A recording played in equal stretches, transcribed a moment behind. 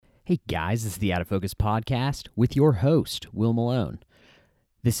Hey guys, this is the Out of Focus podcast with your host, Will Malone.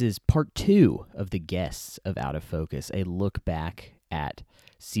 This is part 2 of the guests of Out of Focus, a look back at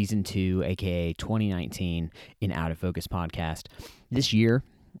season 2, aka 2019 in Out of Focus podcast. This year,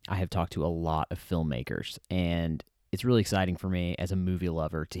 I have talked to a lot of filmmakers, and it's really exciting for me as a movie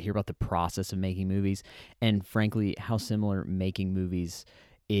lover to hear about the process of making movies, and frankly, how similar making movies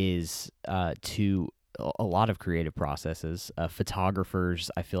is to a lot of creative processes. Photographers,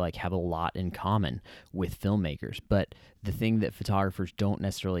 I feel like, have a lot in common with filmmakers, but the thing that photographers don't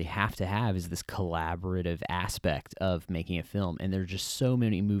necessarily have to have is this collaborative aspect of making a film, and there are just so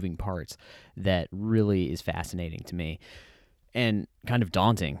many moving parts that really is fascinating to me and kind of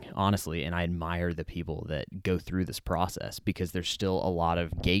daunting, honestly, and I admire the people that go through this process because there's still a lot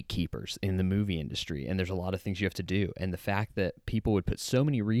of gatekeepers in the movie industry, and there's a lot of things you have to do, and the fact that people would put so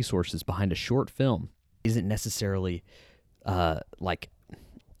many resources behind a short film isn't necessarily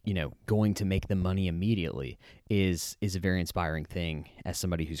going to make the money immediately is a very inspiring thing as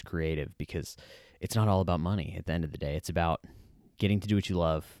somebody who's creative, because it's not all about money at the end of the day. It's about getting to do what you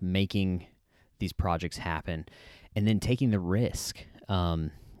love, making these projects happen, and then taking the risk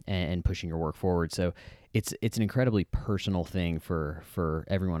and pushing your work forward. So it's an incredibly personal thing for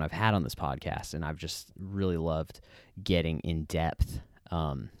everyone I've had on this podcast, and I've just really loved getting in depth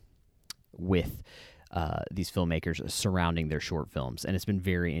with these filmmakers surrounding their short films, and it's been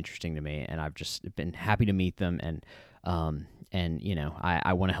very interesting to me, and I've just been happy to meet them, and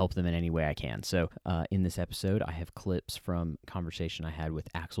I want to help them in any way I can. So in this episode, I have clips from a conversation I had with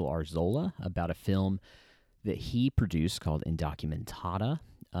Axel Arzola about a film that he produced called Indocumentada.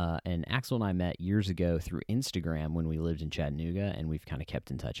 And Axel and I met years ago through Instagram when we lived in Chattanooga, and we've kind of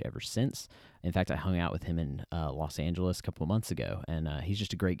kept in touch ever since. In fact, I hung out with him in Los Angeles a couple of months ago, and he's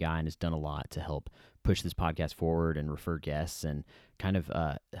just a great guy and has done a lot to help push this podcast forward and refer guests and kind of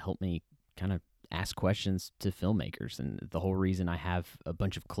help me kind of ask questions to filmmakers. And the whole reason I have a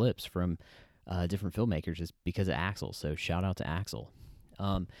bunch of clips from different filmmakers is because of Axel, so shout out to Axel.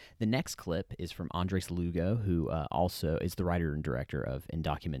 The next clip is from Andres Lugo, who also is the writer and director of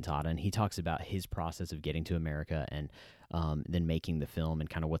Indocumentada, and he talks about his process of getting to America and then making the film and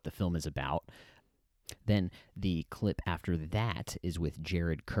kind of what the film is about. Then the clip after that is with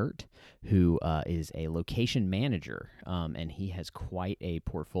Jared Kurt, who is a location manager, and he has quite a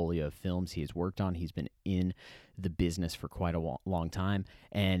portfolio of films he has worked on. He's been in the business for quite a long time,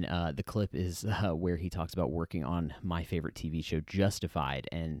 and the clip is where he talks about working on my favorite TV show, Justified,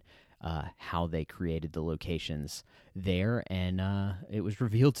 and how they created the locations there. And it was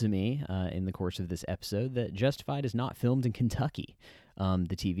revealed to me in the course of this episode that Justified is not filmed in Kentucky,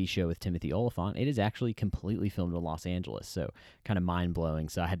 the TV show with Timothy Olyphant. It is actually completely filmed in Los Angeles, so kind of mind-blowing.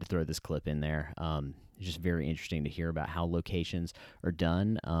 So I had to throw this clip in there. It's just very interesting to hear about how locations are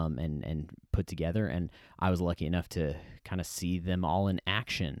done and put together, and I was lucky enough to kind of see them all in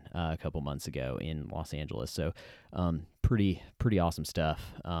action a couple months ago in Los Angeles. So pretty awesome stuff.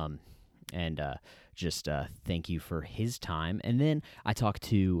 Just thank you for his time. And then I talked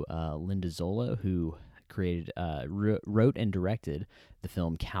to Linda Zolo, who wrote and directed the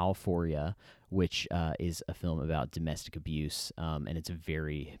film Calphoria, which is a film about domestic abuse, and it's a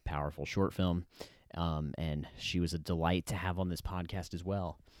very powerful short film, and she was a delight to have on this podcast as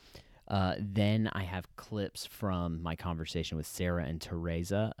well. Then I have clips from my conversation with Sarah and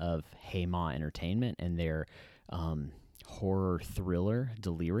Teresa of Hey Ma Entertainment and their horror thriller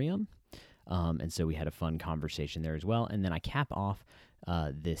Delirium. And so we had a fun conversation there as well. And then I cap off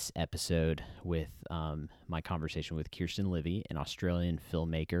this episode with my conversation with Kirsten Livy, an Australian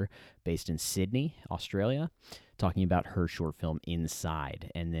filmmaker based in Sydney, Australia, talking about her short film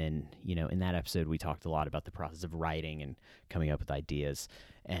Inside. And then, in that episode, we talked a lot about the process of writing and coming up with ideas.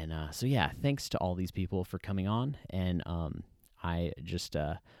 And thanks to all these people for coming on. And I just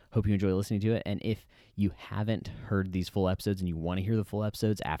hope you enjoy listening to it. And if you haven't heard these full episodes and you want to hear the full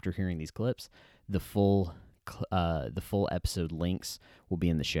episodes after hearing these clips, the full episode links will be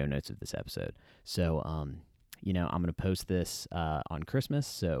in the show notes of this episode. So, I'm going to post this on Christmas.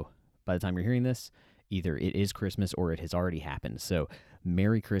 So by the time you're hearing this, either it is Christmas or it has already happened. So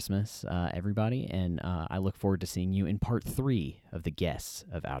Merry Christmas, everybody. And I look forward to seeing you in part 3 of the guests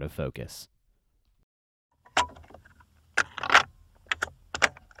of Out of Focus.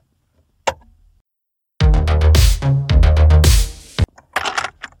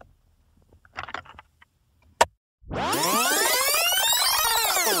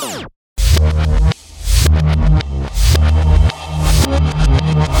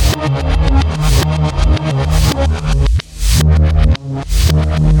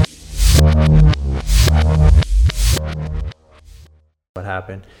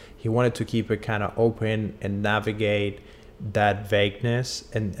 happen. He wanted to keep it kind of open and navigate that vagueness,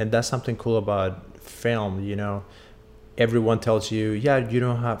 and that's something cool about film. Everyone tells you, yeah, you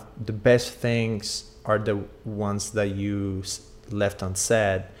don't have the best things are the ones that you left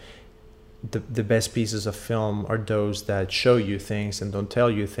unsaid. The best pieces of film are those that show you things and don't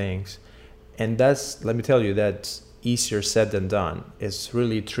tell you things. And let me tell you, that's easier said than done. It's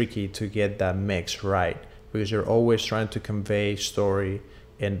really tricky to get that mix right, because you're always trying to convey story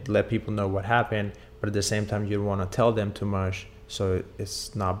and let people know what happened, but at the same time you don't want to tell them too much so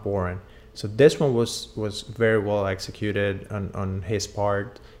it's not boring. So this one was very well executed on his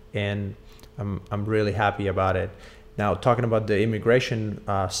part, and I'm really happy about it. Now, talking about the immigration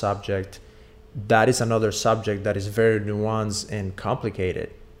subject, that is another subject that is very nuanced and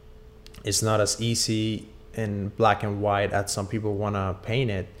complicated. It's not as easy in black and white as some people want to paint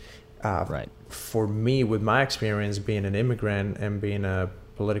it. Right. For me, with my experience being an immigrant and being a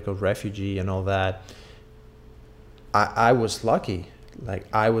political refugee and all that, I was lucky. Like,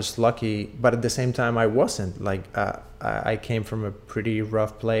 I was lucky, but at the same time I wasn't. Like, I came from a pretty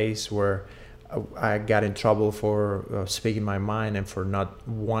rough place where I got in trouble for speaking my mind and for not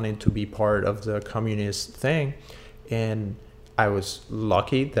wanting to be part of the communist thing. And I was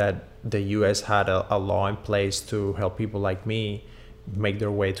lucky that the US had a law in place to help people like me make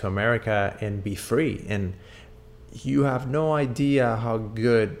their way to America and be free. And you have no idea how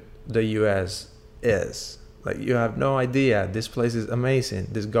good the US is. Like, you have no idea. This place is amazing.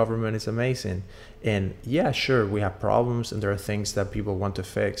 This government is amazing. And yeah, sure, we have problems and there are things that people want to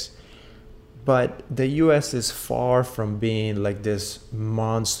fix. But the US is far from being like this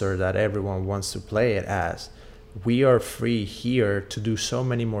monster that everyone wants to play it as. We are free here to do so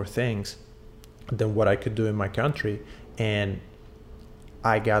many more things than what I could do in my country. And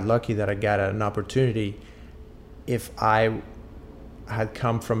I got lucky that I got an opportunity. If I had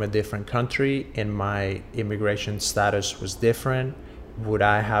come from a different country and my immigration status was different, would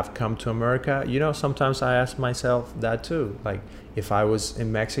I have come to America? Sometimes I ask myself that too. Like, if I was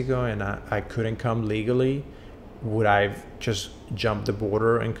in Mexico and I couldn't come legally, would I have just jumped the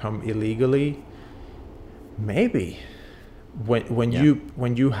border and come illegally? Maybe. When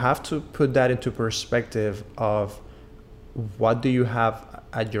you have to put that into perspective of what do you have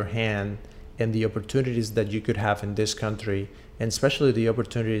at your hand and the opportunities that you could have in this country, and especially the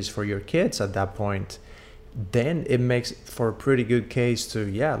opportunities for your kids at that point, then it makes for a pretty good case to,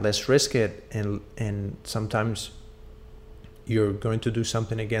 yeah, let's risk it. And sometimes you're going to do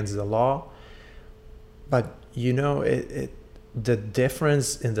something against the law, but the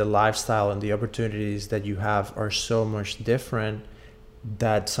difference in the lifestyle and the opportunities that you have are so much different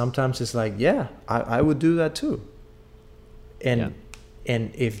that sometimes it's like, yeah, I would do that too. And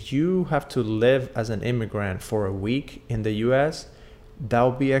if you have to live as an immigrant for a week in the US, that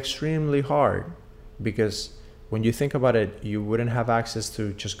will be extremely hard, because when you think about it, you wouldn't have access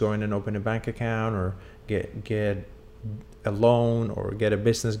to just go in and open a bank account or get a loan or get a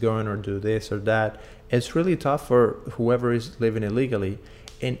business going or do this or that. It's really tough for whoever is living illegally.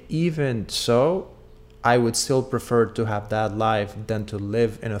 And even so, I would still prefer to have that life than to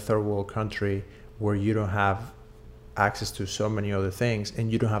live in a third world country where you don't have access to so many other things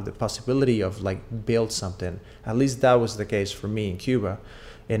and you don't have the possibility of like build something. At least that was the case for me in Cuba.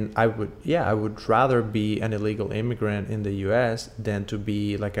 And I would rather be an illegal immigrant in the US than to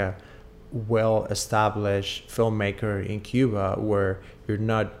be like a well-established filmmaker in Cuba where you're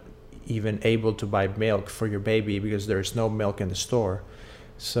not even able to buy milk for your baby because there's no milk in the store.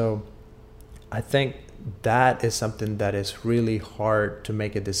 So I think that is something that is really hard to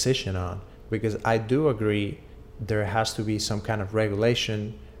make a decision on, because I do agree there has to be some kind of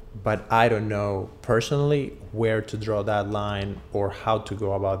regulation, but I don't know personally where to draw that line or how to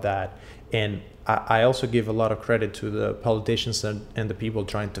go about that. And I also give a lot of credit to the politicians and the people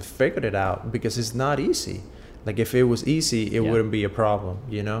trying to figure it out, because it's not easy. Like, if it was easy, it wouldn't be a problem,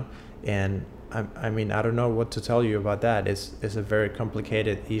 And I mean, I don't know what to tell you about that. It's a very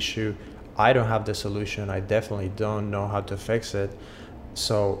complicated issue. I don't have the solution. I definitely don't know how to fix it.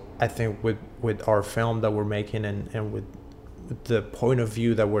 So I think with our film that we're making and with the point of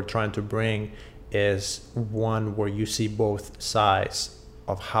view that we're trying to bring is one where you see both sides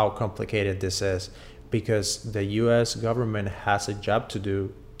of how complicated this is, because the US government has a job to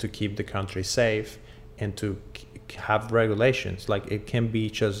do to keep the country safe and to have regulations. Like, it can be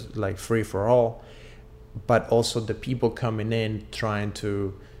just like free for all, but also the people coming in trying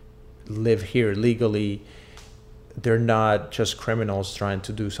to live here legally, they're not just criminals trying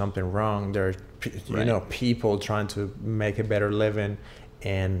to do something wrong. They're people trying to make a better living.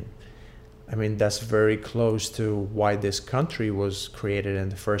 And I mean, that's very close to why this country was created in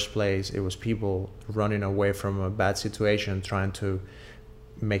the first place. It was people running away from a bad situation, trying to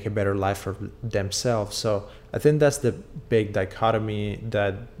make a better life for themselves. So I think that's the big dichotomy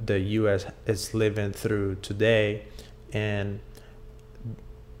that the US is living through today. And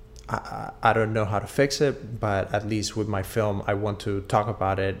I don't know how to fix it, but at least with my film, I want to talk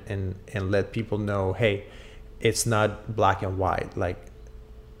about it and let people know, hey, it's not black and white. Like,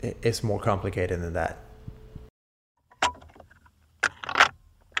 it's more complicated than that.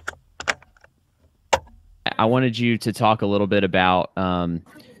 I wanted you to talk a little bit about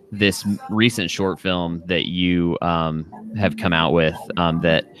this recent short film that you have come out with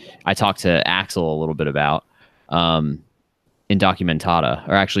that I talked to Axel a little bit about. Indocumentada,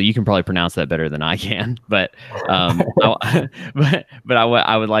 or actually, you can probably pronounce that better than I can. But I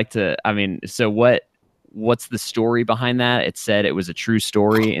would like to. I mean, so what's the story behind that? It said it was a true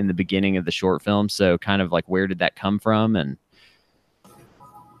story in the beginning of the short film. So kind of like, where did that come from? And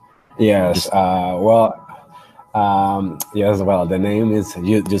yes, yes. Well, the name is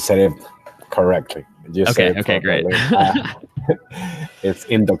you said it correctly. You said it okay, great. It's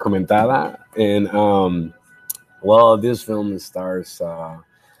Indocumentada, and well, this film stars.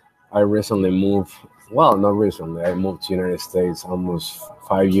 I recently moved. Well, not recently. I moved to United States almost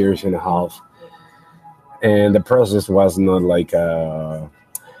 5 years and a half, and the process was not like.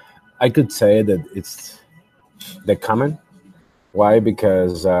 I could say that it's the common. Why?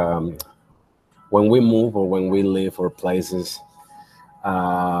 Because when we move or when we live for places,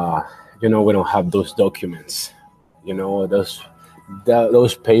 we don't have those documents.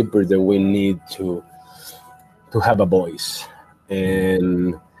 Those papers that we need to have a voice,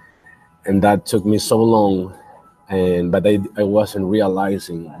 and that took me so long, but I wasn't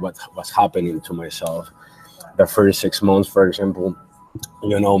realizing what was happening to myself. The first 6 months, for example,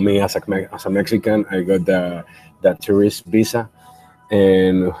 me as a Mexican, I got the tourist visa,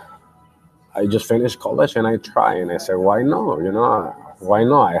 and I just finished college, and I try, and I said, why no? Why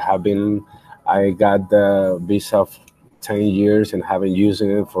not? I got the visa of 10 years and haven't used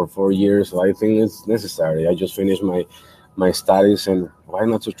it for 4 years. So I think it's necessary. I just finished my studies, and why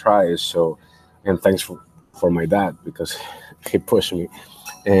not to try it? So, and thanks for my dad, because he pushed me.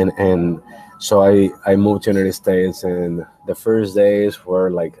 And so I moved to the United States, and the first days were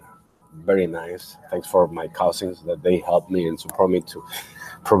like very nice. Thanks for my cousins that they helped me and support me to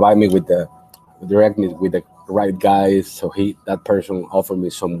provide me with direct me with the right guys. So that person offered me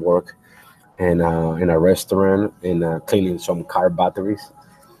some work in a restaurant, in cleaning some car batteries,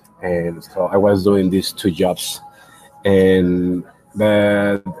 and so I was doing these two jobs. And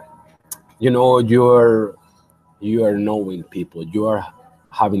but you are knowing people, you are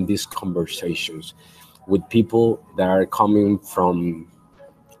having these conversations with people that are coming from,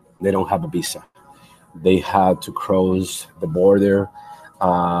 they don't have a visa, they had to cross the border,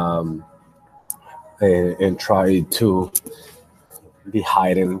 um, and try to be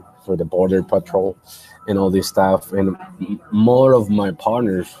hiding for the border patrol and all this stuff. And more of my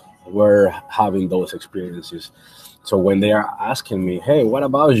partners were having those experiences. So when they are asking me, hey, what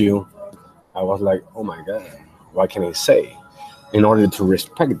about you? I was like, oh my God, what can I say? In order to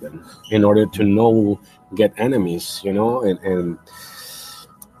respect them, in order to know, get enemies, and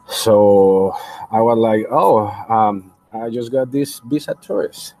so I was like, I just got this visa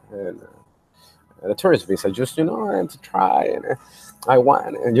tourist, and the tourist visa, just, and to try, and I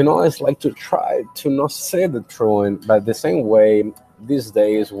want, and it's like to try to not say the truth, but the same way these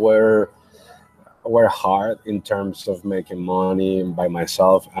days were hard in terms of making money by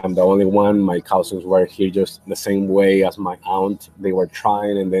myself. I'm the only one. My cousins were here just the same way as my aunt. They were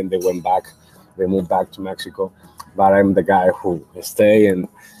trying, and then they went back. They moved back to Mexico. But I'm the guy who stay, and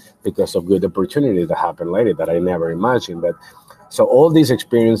because of good opportunity that happened later that I never imagined. But so all these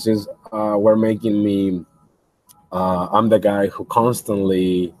experiences were making me. I'm the guy who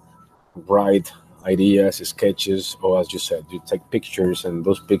constantly write ideas, sketches, or as you said, you take pictures, and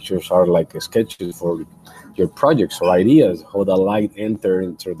those pictures are like sketches for your projects or ideas, how the light enter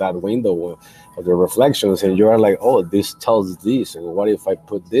into that window of the reflections, and you are like, oh, this tells this, and what if I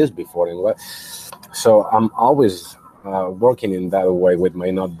put this before, and what? So I'm always working in that way with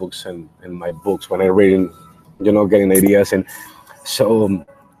my notebooks and my books when I'm reading, getting ideas. And so,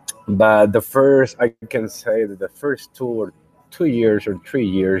 but I can say that the first 2 years or 3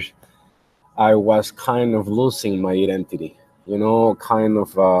 years, I was kind of losing my identity, I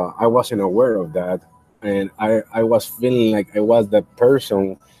wasn't aware of that. And I was feeling like I was the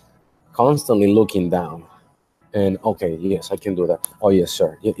person constantly looking down. And okay, yes, I can do that. Oh, yes,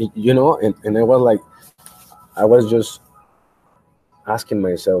 sir. And I was like, I was just asking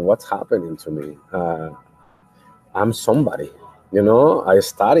myself, what's happening to me? I'm somebody, you know. I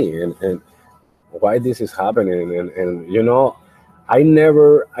study, and why this is happening, and you know, I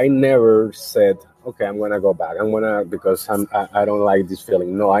never said, okay, I'm gonna go back. I'm gonna because I don't like this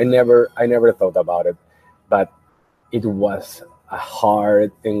feeling. No, I never thought about it, but it was a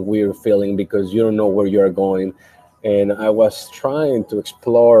hard and weird feeling because you don't know where you're going, and I was trying to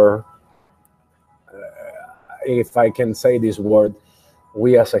explore, if I can say this word,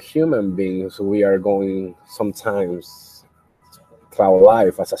 we as a human beings, we are going sometimes through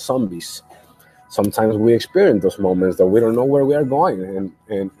life as a zombies. Sometimes we experience those moments that we don't know where we are going,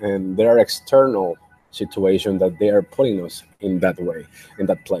 and there are external situations that they are putting us in that way, in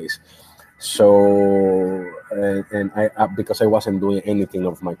that place. So, and because I wasn't doing anything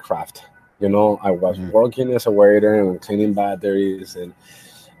of my craft, you know, I was Mm-hmm. working as a waiter and cleaning batteries, and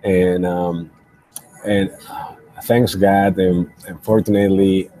and thanks God, and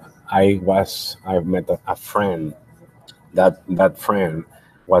fortunately, I met a friend. That friend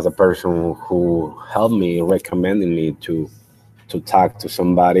was a person who helped me, recommending me to talk to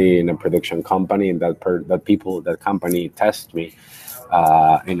somebody in a production company, and that company test me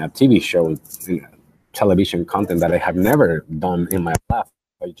in a TV show, in television content that I have never done in my life.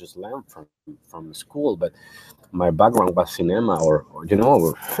 I just learned from school, but my background was cinema, or you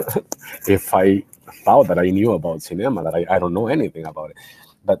know, if I thought that I knew about cinema, that I don't know anything about it.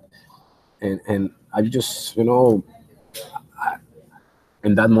 But and I just, you know,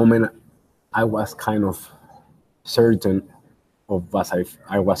 in that moment I was kind of certain of what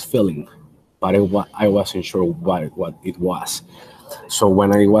I was feeling, but I wasn't sure what it was. So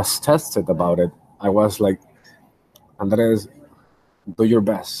when I was tested about it, I was like, Andres, do your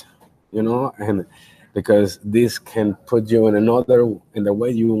best, you know, and because this can put you in the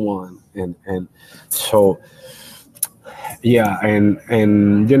way you want, and so yeah,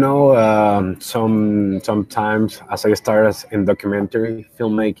 and you know, sometimes as I started in documentary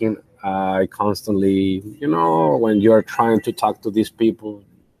filmmaking, I constantly, you know, when you're trying to talk to these people,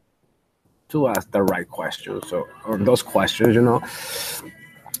 to ask the right questions, or those questions, you know,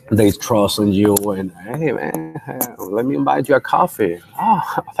 they trust in you, and hey man, let me invite you a coffee. Oh,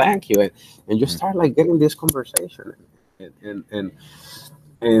 thank you, and you start like getting this conversation, and and and,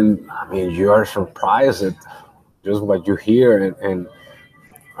 and I mean, you are surprised at just what you hear, and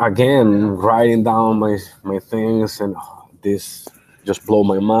again, writing down my things, and this just blow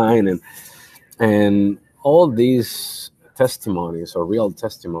my mind, and all these testimonies, or real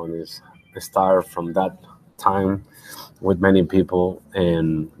testimonies, start from that time with many people.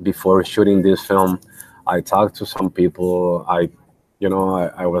 And before shooting this film, I talked to some people. You know,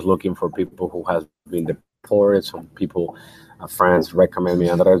 I was looking for people who has been deported. Some people, friends recommend me,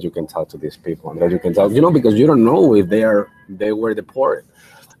 Andres, you can talk to these people. Andres, you can talk, you know, because you don't know if they were deported.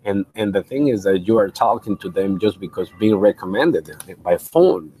 And the thing is that you are talking to them just because being recommended by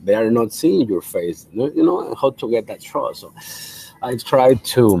phone. They are not seeing your face. You know how to get that trust. So I tried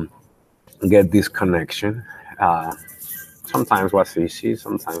to get this connection. Uh, Sometimes was easy,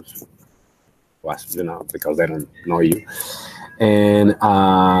 sometimes was, you know, because they don't know you. And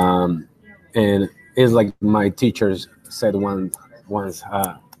um and it's like my teachers said once,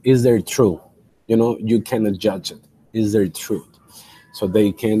 is there truth? You know, you cannot judge it. Is there truth? So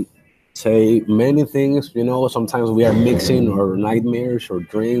they can say many things, you know. Sometimes we are mixing our nightmares or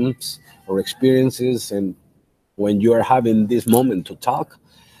dreams or experiences, and when you are having this moment to talk,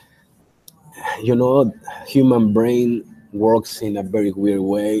 you know, human brain works in a very weird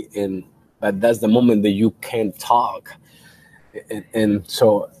way, and but that's the moment that you can't talk. And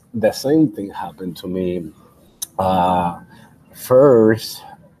so the same thing happened to me. uh, First,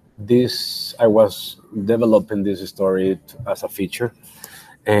 this I was developing this story as a feature,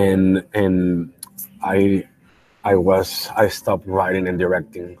 and i I stopped writing and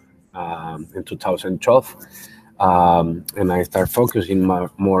directing in 2012. And I start focusing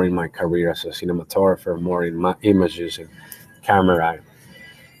more in my career as a cinematographer, more in my images and camera.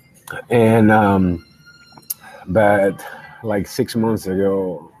 And but like 6 months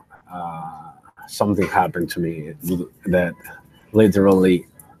ago, something happened to me that literally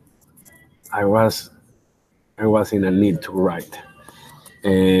I was I was in a need to write,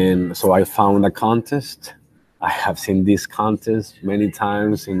 and so I found a contest. I have seen this contest many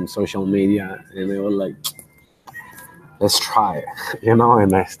times in social media, and I was like, let's try it, you know.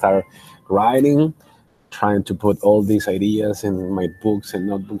 And I start writing, trying to put all these ideas in my books and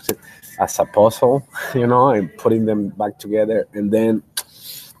notebooks as a puzzle, you know, and putting them back together. And then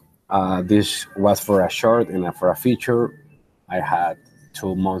this was for a short, and for a feature, I had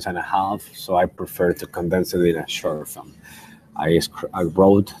 2 months and a half, so I prefer to condense it in a short film. I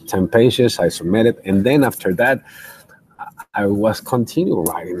wrote 10 pages, I submitted, and then after that, I was continue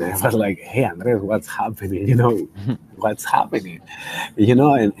writing. I was like, hey, Andres, what's happening? What's happening?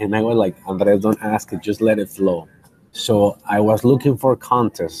 And I was like, Andres, don't ask it, just let it flow. So I was looking for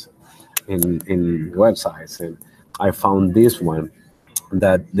contests in websites, and I found this one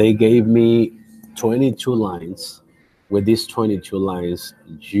that they gave me 22 lines. With these 22 lines,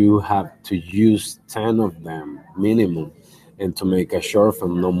 you have to use 10 of them minimum, and to make a short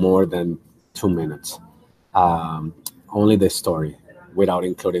film no more than 2 minutes. Um, Only the story, without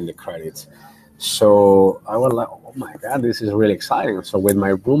including the credits. So I was like, oh my God, this is really exciting. So with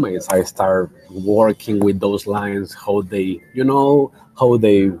my roommates, I start working with those lines, how they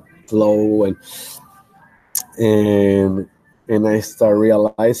flow, and and I start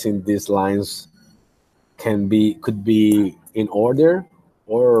realizing these lines could be in order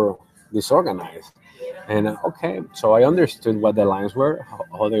or disorganized. And okay, so I understood what the lines were,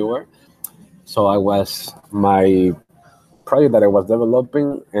 how they were. So I was my project that I was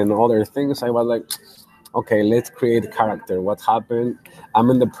developing and other things. I was like, okay, let's create character. What happened? I'm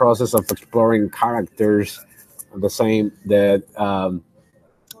in the process of exploring characters, the same that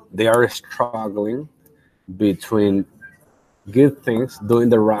they are struggling between good things, doing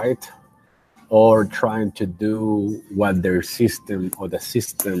the right, or trying to do what their system or the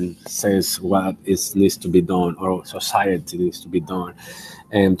system says what is needs to be done, or society needs to be done.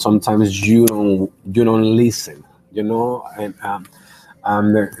 And sometimes you don't listen, and I'm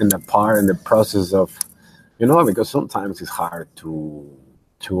in the part in the process of, because sometimes it's hard to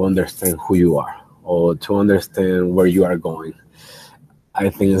understand who you are, or to understand where you are going. I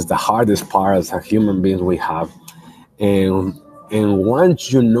think it's the hardest part as a human beings we have. And and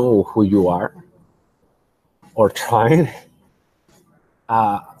once you know who you are, or trying,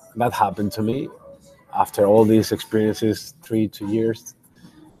 uh, that happened to me after all these experiences, 2 years.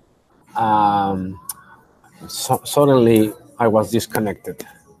 um, Suddenly I was disconnected,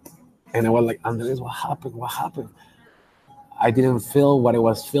 and I was like, Andres, what happened? I didn't feel what I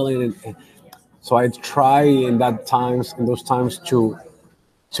was feeling, and so I try in those times to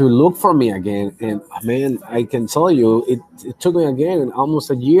look for me again. And man, I can tell you, it took me again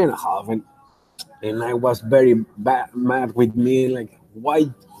almost a year and a half, and I was very mad with me, like, why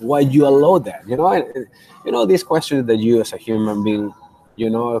you allow that, these questions that you as a human being,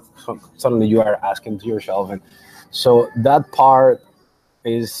 suddenly you are asking to yourself. And so that part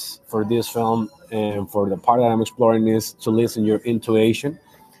is for this film, and for the part that I'm exploring is to listen your intuition.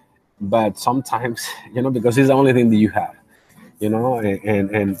 But sometimes, because it's the only thing that you have,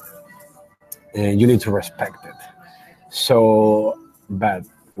 and you need to respect it. So, but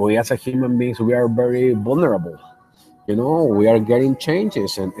we as a human beings, we are very vulnerable. We are getting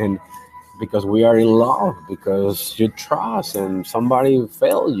changes, and because we are in love, because you trust and somebody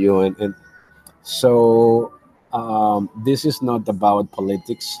failed you. And so, this is not about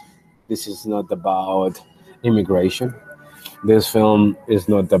politics. This is not about immigration. This film is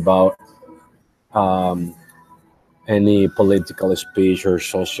not about um, any political speech or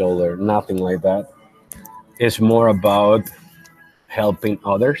social or nothing like that. It's more about helping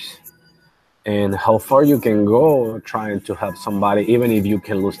others, and how far you can go trying to help somebody, even if you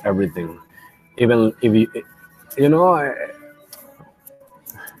can lose everything. Even if you know,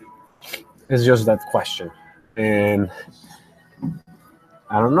 it's just that question. And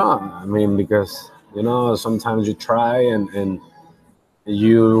I don't know. I mean, because, sometimes you try, and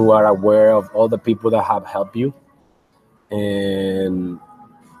you are aware of all the people that have helped you. And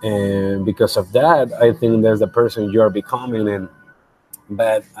because of that, I think there's the person you are becoming. And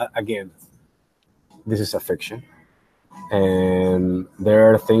but again, this is a fiction. And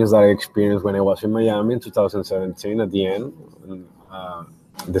there are things that I experienced when I was in Miami in 2017 at the end, uh,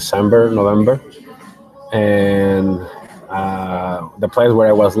 December, November. And the place where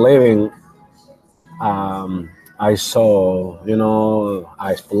I was living, I saw,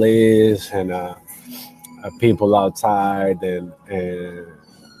 ICE police, and people outside, and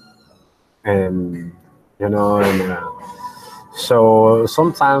so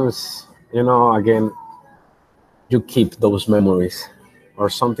sometimes, again, you keep those memories, or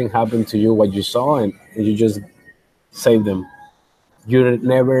something happened to you, what you saw, and you just save them. You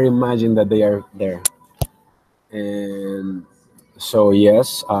never imagine that they are there. And so,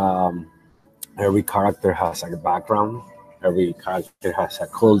 yes, every character has a background, every character has a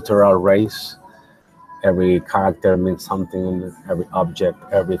cultural race, every character means something, every object,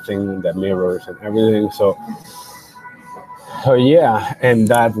 everything, the mirrors and everything. So yeah, and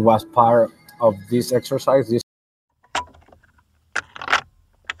that was part of this exercise.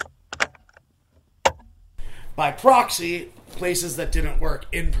 By proxy, places that didn't work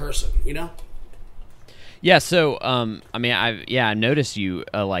in person, you know? Yeah, so I mean, I noticed you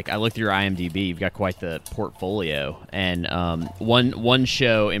like I looked through your IMDb. You've got quite the portfolio, and one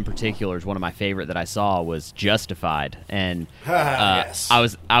show in particular is one of my favorite that I saw was Justified, and Yes.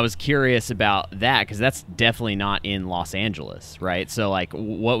 I was curious about that because that's definitely not in Los Angeles, right? So like,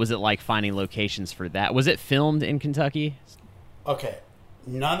 what was it like finding locations for that? Was it filmed in Kentucky? Okay.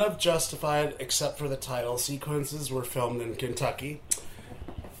 None of Justified, except for the title sequences, were filmed in Kentucky.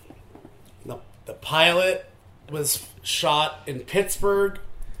 The pilot was shot in Pittsburgh,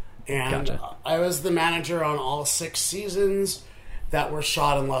 and Gotcha. I was the manager on all 6 seasons that were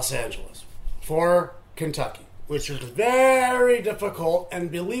shot in Los Angeles for Kentucky, which is very difficult.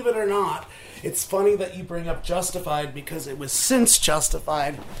 And believe it or not, it's funny that you bring up Justified, because it was since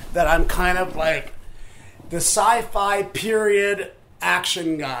Justified that I'm kind of like the sci-fi period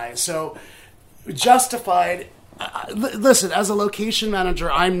action guy. So Justified, listen, as a location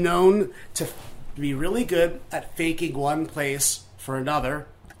manager, I'm known to be really good at faking one place for another.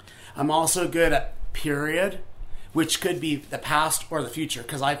 I'm also good at period, which could be the past or the future,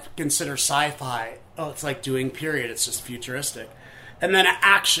 because I consider sci-fi, it's like doing period, it's just futuristic. And then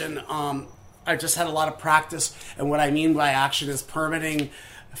action, I just had a lot of practice, and what I mean by action is permitting,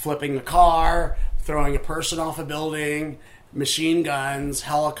 flipping a car, throwing a person off a building, machine guns,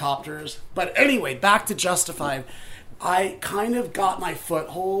 helicopters. But anyway, back to Justified. I kind of got my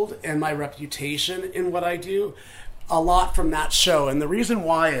foothold and my reputation in what I do a lot from that show. And the reason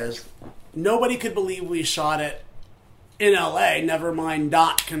why is nobody could believe we shot it in LA, never mind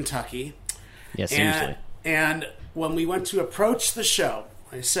not Kentucky. Yeah, seriously. And when we went to approach the show,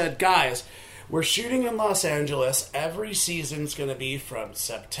 I said, guys, we're shooting in Los Angeles. Every season's going to be from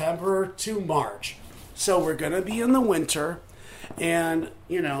September to March. So we're going to be in the winter, and,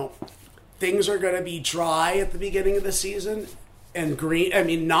 you know, things are going to be dry at the beginning of the season and green, I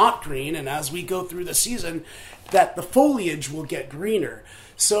mean, not green. And as we go through the season, that the foliage will get greener.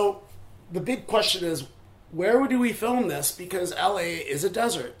 So the big question is, where do we film this? Because LA is a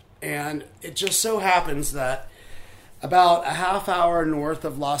desert. And it just so happens that about a half hour north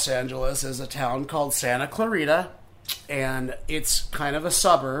of Los Angeles is a town called Santa Clarita. And it's kind of a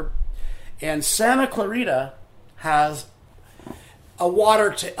suburb. And Santa Clarita has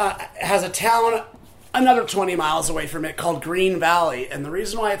has a town another 20 miles away from it called Green Valley. And the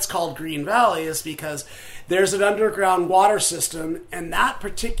reason why it's called Green Valley is because there's an underground water system, and that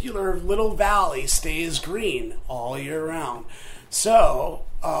particular little valley stays green all year round. So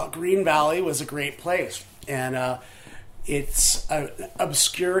Green Valley was a great place. And it's an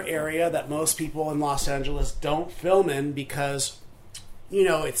obscure area that most people in Los Angeles don't film in because, you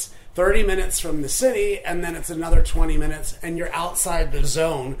know, it's 30 minutes from the city, and then it's another 20 minutes, and you're outside the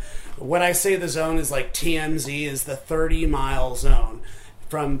zone. When I say the zone is like TMZ, is the 30-mile zone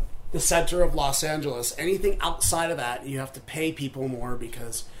from the center of Los Angeles. Anything outside of that, you have to pay people more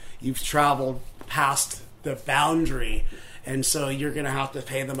because you've traveled past the boundary, and so you're going to have to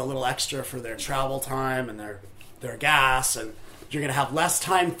pay them a little extra for their travel time and their gas, and you're going to have less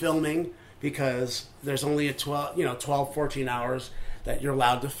time filming because there's only a 12, 14 hours that you're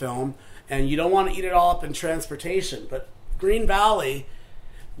allowed to film, and you don't want to eat it all up in transportation. But Green Valley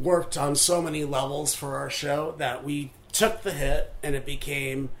worked on so many levels for our show that we took the hit, and it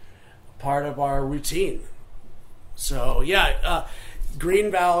became part of our routine. So yeah,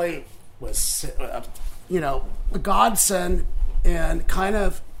 Green Valley was a godsend, and kind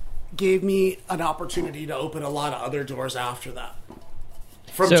of gave me an opportunity to open a lot of other doors after that.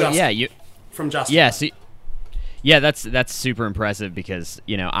 From Justin. Yeah, see, yeah, that's super impressive because,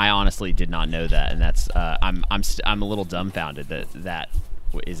 you know, I honestly did not know that, and that's I'm a little dumbfounded that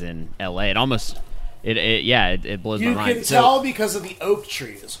is in LA. It almost it blows my mind. You can tell because of the oak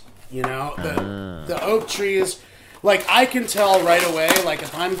trees. You know, the oak trees. Like, I can tell right away. Like,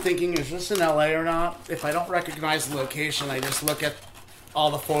 if I'm thinking, is this in LA or not? If I don't recognize the location, I just look at all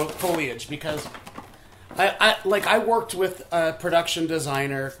the foliage, because I worked with a production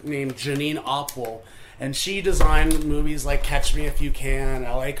designer named Janine Opwell, and she designed movies like Catch Me If You Can,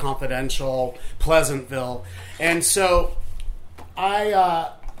 LA Confidential, Pleasantville, and so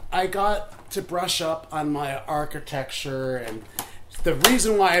I got to brush up on my architecture. And the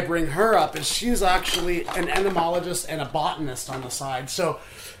reason why I bring her up is she's actually an entomologist and a botanist on the side. So,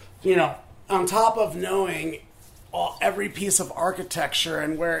 you know, on top of knowing every piece of architecture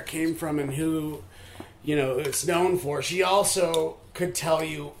and where it came from and who, you know, it's known for, she also could tell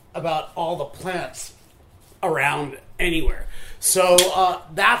you about all the plants around anywhere. So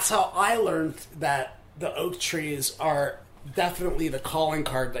that's how I learned that the oak trees are definitely the calling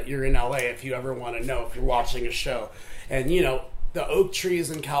card that you're in LA if you ever want to know, if you're watching a show. And, you know, the oak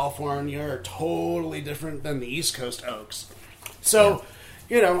trees in California are totally different than the East Coast oaks. So,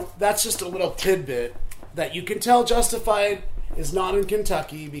 you know, that's just a little tidbit that you can tell Justified is not in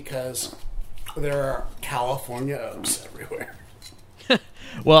Kentucky because there are California oaks everywhere.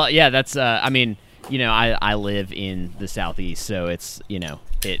 Well, yeah, that's, I mean, you know, I live in the Southeast, so it's, you know,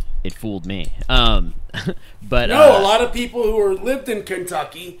 it fooled me. But no, a lot of people who are lived in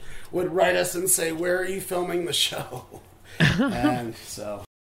Kentucky would write us and say, "Where are you filming the show?" And so.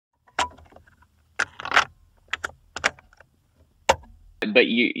 But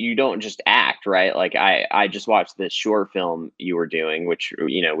you don't just act, right? Like I just watched this short film you were doing, which,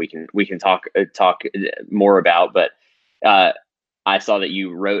 you know, we can talk more about. But I saw that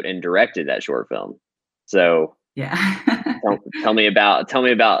you wrote and directed that short film. So yeah. tell me about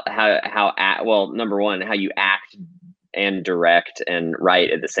how well, number one, how you act and direct and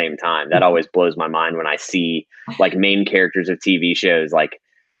write at the same time. That always blows my mind when I see like main characters of TV shows like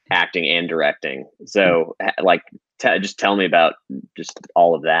acting and directing. So like just tell me about just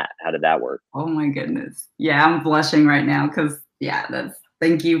all of that. How did that work? Oh my goodness. Yeah, I'm blushing right now because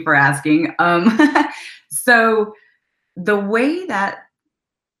thank you for asking. So the way that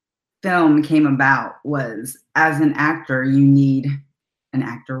film came about was, as an actor, you need an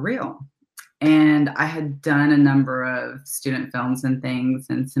actor reel. And I had done a number of student films and things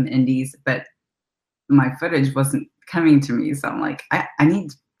and some indies, but my footage wasn't coming to me. So I'm like, I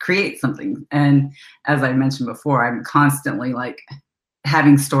need to create something. And as I mentioned before, I'm constantly like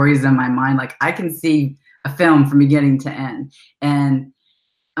having stories in my mind. Like I can see a film from beginning to end. And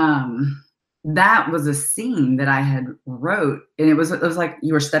that was a scene that I had wrote, and it was like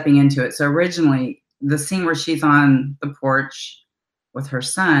you were stepping into it. So originally the scene where she's on the porch with her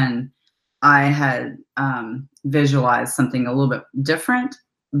son, I had visualized something a little bit different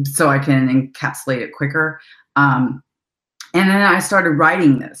so I can encapsulate it quicker. And then I started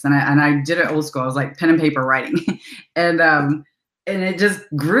writing this, and I did it old school. I was like pen and paper writing, and it just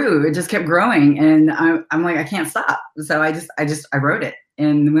grew. It just kept growing, and I'm like, I can't stop. So I wrote it,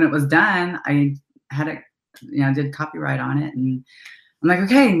 and when it was done, I had it, you know, did copyright on it, and I'm like,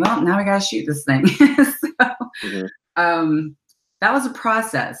 okay, well, now we gotta shoot this thing. So that was a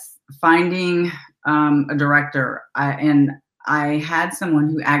process, finding a director. I had someone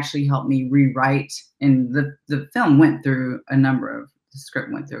who actually helped me rewrite, and the film went through the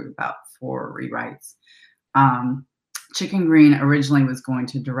script went through about 4 rewrites. Chicken Green originally was going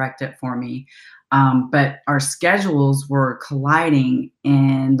to direct it for me, but our schedules were colliding,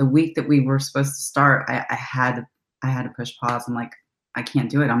 and the week that we were supposed to start, I had to push pause. I'm like, I can't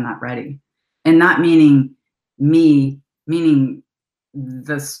do it. I'm not ready. And not meaning me, meaning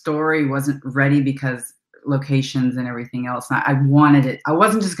the story wasn't ready because locations and everything else. I wanted it. I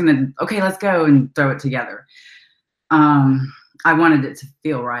wasn't just gonna, okay, let's go and throw it together. I wanted it to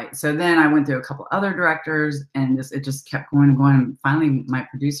feel right. So then I went through a couple other directors, and it just kept going and going. And finally, my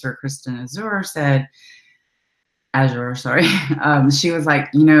producer, Kristen Azure, she was like,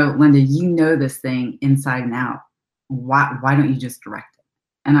 you know, Linda, you know this thing inside and out. Why don't you just direct it?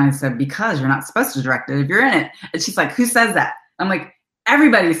 And I said, because you're not supposed to direct it if you're in it. And she's like, who says that? I'm like,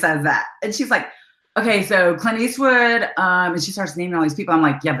 everybody says that. And she's like, okay, so Clint Eastwood, and she starts naming all these people. I'm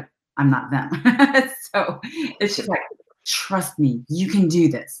like, yeah, but I'm not them. So it's just like, trust me, you can do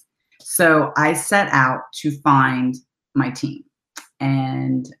this. So I set out to find my team,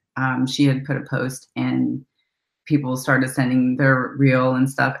 and she had put a post, and people started sending their reel and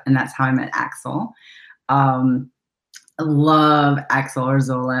stuff, and that's how I met Axel. I love Axel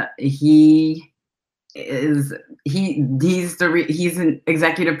Arzola. He's an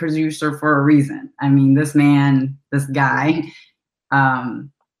executive producer for a reason. I mean, this guy,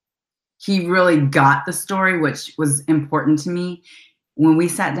 he really got the story, which was important to me. When we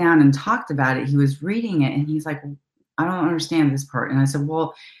sat down and talked about it, he was reading it, and he's like, I don't understand this part. And I said,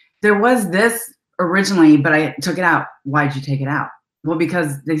 well, there was this originally, but I took it out. Why'd you take it out? Well,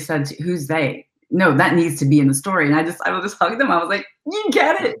 because they said, who's they? No, that needs to be in the story. And I would just hug them. I was like, you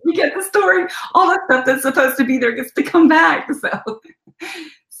get it. You get the story. All the stuff that's supposed to be there gets to come back.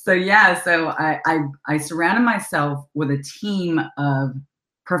 So I surrounded myself with a team of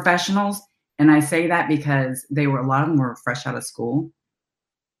professionals. And I say that because a lot of them were fresh out of school,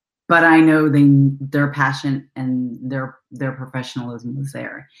 but I know their passion and their professionalism was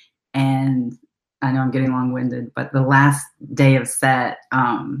there. And I know I'm getting long-winded, but the last day of set,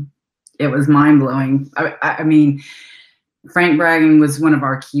 it was mind-blowing. I mean, Frank Bragging was one of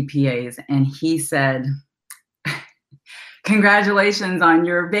our key PAs, and he said, congratulations on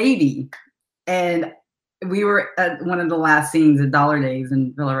your baby. And we were at one of the last scenes at Dollar Days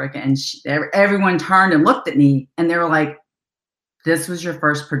in Villa Rica, and everyone turned and looked at me, and they were like, "This was your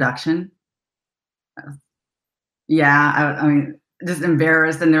first production?" Yeah, I mean, just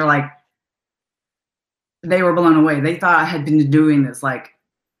embarrassed, and they're like, they were blown away. They thought I had been doing this like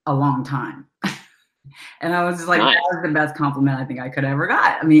a long time. And I was just like, Nice. that was the best compliment I think I could ever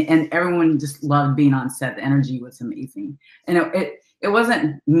got. I mean, and everyone just loved being on set. The energy was amazing. And it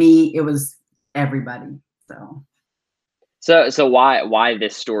wasn't me, it was everybody. So why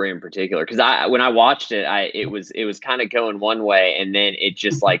this story in particular? Because when I watched it, it was kind of going one way, and then it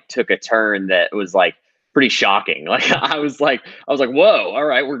just like took a turn that was like pretty shocking. Like I was like, whoa, all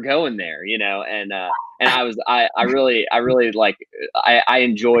right, we're going there, you know. And I really like, I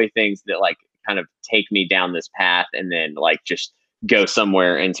enjoy things that like kind of take me down this path and then like just go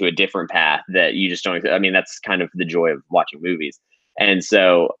somewhere into a different path that you just don't. I mean, that's kind of the joy of watching movies. And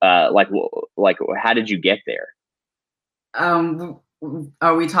so, like, how did you get there?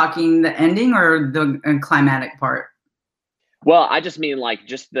 Are we talking the ending or the climatic part? Well, I just mean like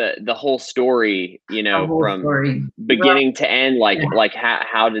just the whole story, you know, from story. beginning to end. Like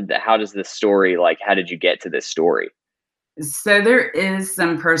how does this story, like, how did you get to this story? So there is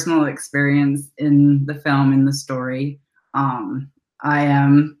some personal experience in the film, in the story. I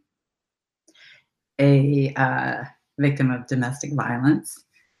am a victim of domestic violence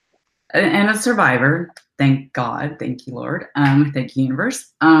and a survivor. Thank God. Thank you, Lord. Thank you,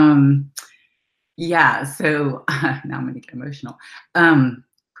 universe. Yeah. So now I'm going to get emotional.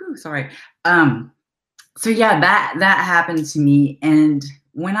 Sorry. So yeah, that happened to me. And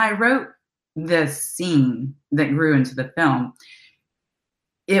when I wrote this scene that grew into the film,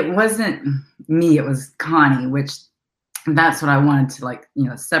 it wasn't me, it was Connie, which that's what I wanted to, like, you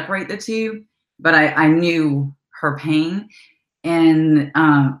know, separate the two. But I knew her pain, and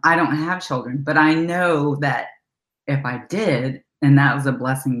I don't have children, but I know that if I did, and that was a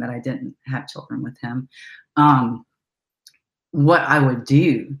blessing that I didn't have children with him, what I would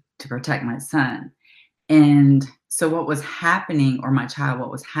do to protect my son. And so what was happening, or my child,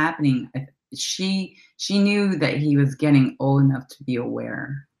 what was happening, she knew that he was getting old enough to be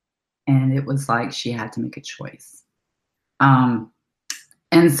aware. And it was like she had to make a choice.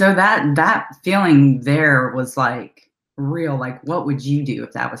 And so that feeling there was like real, like, what would you do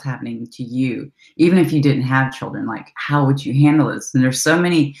if that was happening to you? Even if you didn't have children, like, how would you handle this? And there's so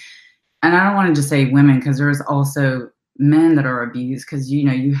many, and I don't want to just say women, because there's also men that are abused, because, you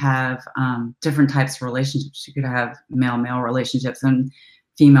know, you have different types of relationships. You could have male-male relationships and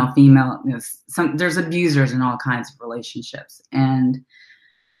female-female. You know, there's abusers in all kinds of relationships. And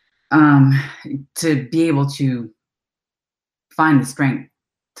to be able to find the strength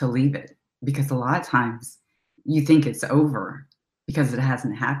to leave it, because a lot of times you think it's over because it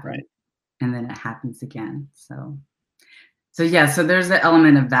hasn't happened, right? And then it happens again. So yeah, so there's an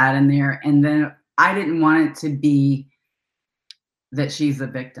element of that in there. And then I didn't want it to be that she's a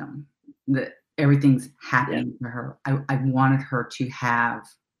victim, that everything's happening to her. I wanted her to have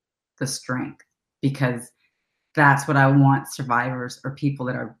the strength, because that's what I want survivors or people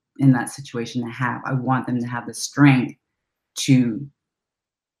that are in that situation to have. I want them to have the strength to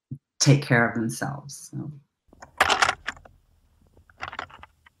take care of themselves. So.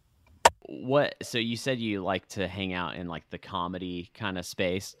 So you said you like to hang out in like the comedy kind of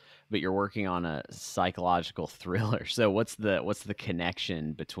space, but you're working on a psychological thriller. So what's the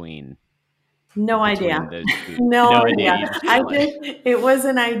connection between? No idea. No idea. It was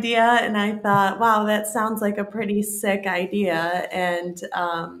an idea, and I thought, wow, that sounds like a pretty sick idea. And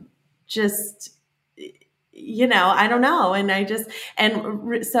just, you know, I don't know.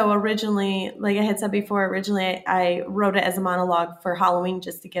 And so originally, like I had said before, originally I wrote it as a monologue for Halloween,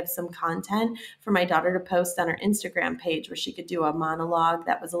 just to give some content for my daughter to post on her Instagram page, where she could do a monologue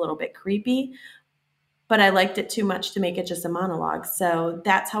that was a little bit creepy. But I liked it too much to make it just a monologue. So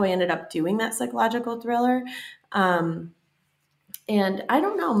that's how I ended up doing that psychological thriller. And I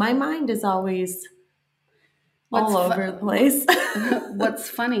don't know, my mind is always all over the place. What's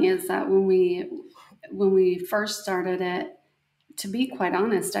funny is that when we first started it, to be quite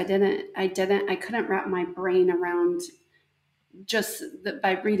honest, I couldn't wrap my brain around just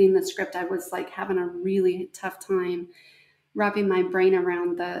by reading the script. I was like having a really tough time wrapping my brain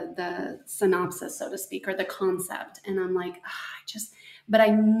around the synopsis, so to speak, or the concept. And I'm like, but I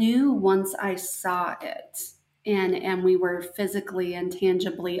knew once I saw it and we were physically and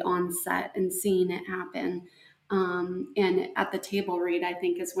tangibly on set and seeing it happen. And at the table read, I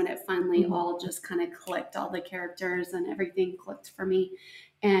think, is when it finally all just kind of clicked, all the characters and everything clicked for me.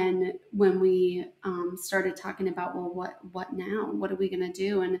 And when we started talking about, well, what now? What are we going to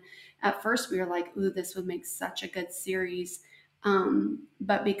do? And at first we were like, ooh, this would make such a good series.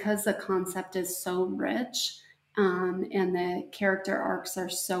 But because the concept is so rich and the character arcs are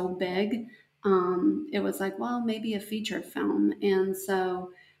so big, it was like, well, maybe a feature film. And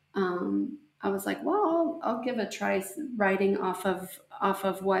so I was like, well, I'll give a try writing off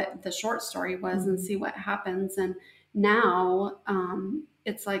of what the short story was and see what happens. And now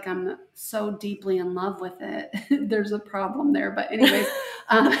it's like I'm so deeply in love with it. There's a problem there, but anyways,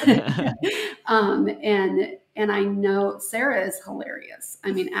 and I know Sarah is hilarious.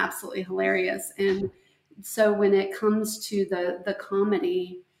 I mean, absolutely hilarious. And so when it comes to the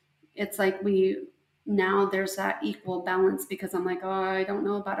comedy, it's like now there's that equal balance, because I'm like, oh, I don't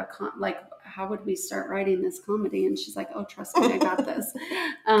know about like, how would we start writing this comedy? And she's like, oh, trust me, I got this.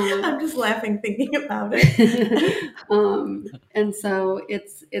 I'm just laughing thinking about it. And so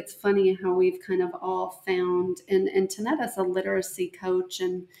it's funny how we've kind of all found, and Tanetta's a literacy coach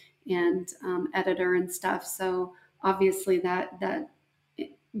and editor and stuff. So obviously that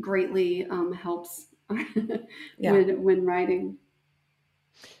greatly helps when writing.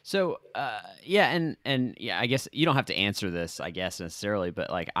 So, yeah, and yeah, I guess you don't have to answer this, I guess, necessarily, but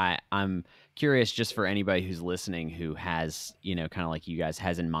like I'm curious, just for anybody who's listening who has, kind of like you guys,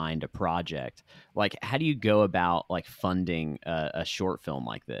 has in mind a project, like how do you go about like funding a short film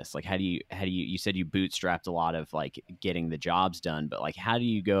like this? Like how do you said you bootstrapped a lot of like getting the jobs done, but like how do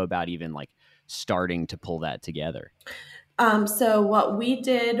you go about even like starting to pull that together? So what we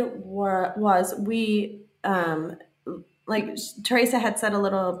did was we like Teresa had said a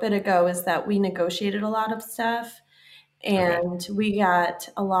little bit ago, is that we negotiated a lot of stuff, and we got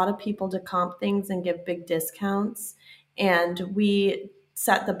a lot of people to comp things and give big discounts. And we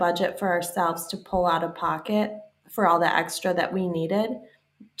set the budget for ourselves to pull out of pocket for all the extra that we needed,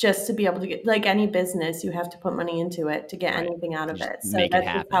 just to be able to get, like any business, you have to put money into it to get anything out of it. So that's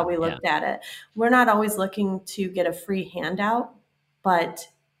just how we looked at it. We're not always looking to get a free handout, but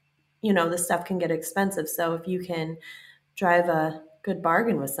the stuff can get expensive. So if you can drive a good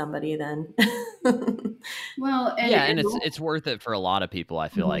bargain with somebody, then well, and it's worth it for a lot of people, I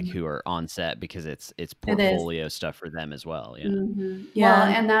feel like, who are on set, because it's portfolio stuff for them as well. Yeah. Well,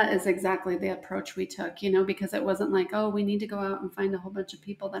 and that is exactly the approach we took, because it wasn't like, oh, we need to go out and find a whole bunch of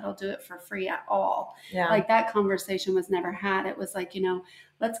people that'll do it for free at all. Like that conversation was never had. It was like,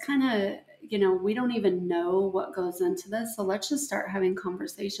 let's kind of, we don't even know what goes into this. So let's just start having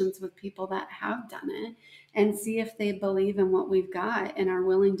conversations with people that have done it and see if they believe in what we've got and are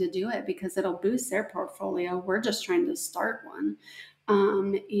willing to do it, because it'll boost their portfolio. We're just trying to start one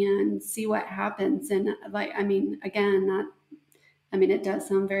and see what happens. And like, it does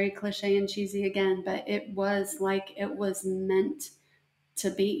sound very cliche and cheesy again, but it was like it was meant to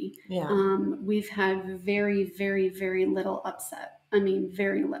be. We've had very, very, very little upset.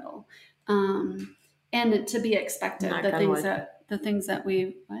 Very little. And to be expected. The things that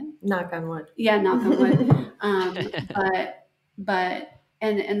we knock on wood. Yeah, knock on wood. But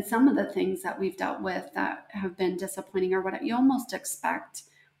and some of the things that we've dealt with that have been disappointing, or what you almost expect,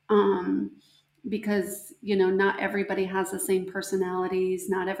 because not everybody has the same personalities.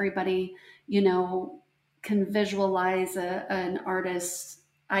 Not everybody can visualize an artist's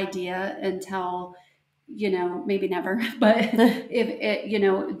idea until maybe never, but if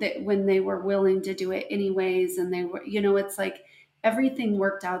it, that when they were willing to do it anyways, and they were, it's like everything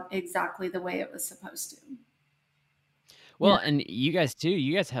worked out exactly the way it was supposed to. Well, and you guys too,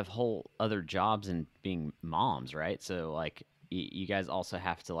 you guys have whole other jobs and being moms, right? So like you guys also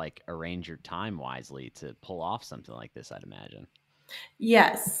have to like arrange your time wisely to pull off something like this, I'd imagine.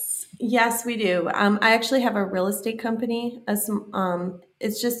 Yes, we do. I actually have a real estate company.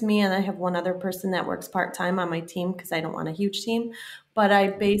 It's just me, and I have one other person that works part-time on my team, because I don't want a huge team. But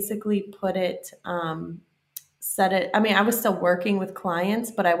I basically put it, set it. I was still working with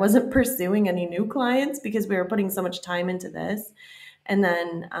clients, but I wasn't pursuing any new clients because we were putting so much time into this. And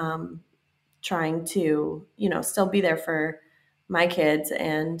then trying to, still be there for my kids.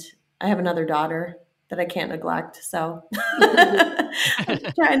 And I have another daughter that I can't neglect. So I'm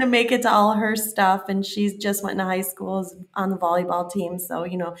trying to make it to all her stuff. And she's just went into high school, is on the volleyball team. So,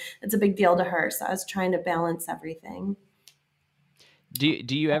 it's a big deal to her. So I was trying to balance everything.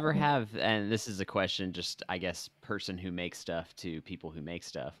 Do you ever have, and this is a question, just, I guess, person who makes stuff to people who make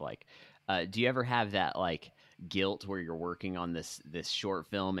stuff, like, do you ever have that, like, guilt where you're working on this short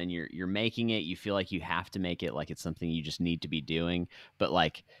film and you're making it, you feel like you have to make it like it's something you just need to be doing, but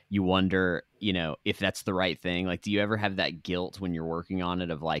like you wonder, if that's the right thing? Like, do you ever have that guilt when you're working on it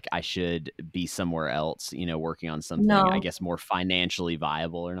of like, I should be somewhere else, working on something, No. I guess, more financially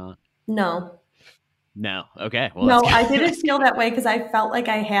viable or not? No. No. Okay. Well, no, I didn't feel that way because I felt like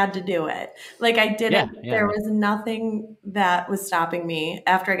I had to do it. Like I didn't, there was nothing that was stopping me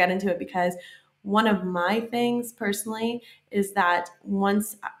after I got into it, because one of my things personally is that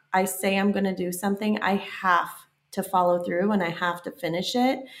once I say I'm going to do something, I have to follow through and I have to finish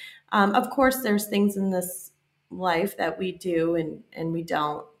it. Of course, there's things in this life that we do and we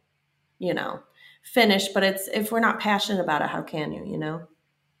don't, finish, but if we're not passionate about it, how can you?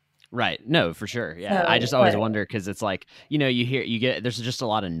 Right. No, for sure. Yeah. I just always wonder, because it's like, there's just a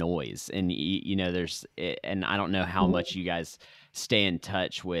lot of noise and, and I don't know how much you guys stay in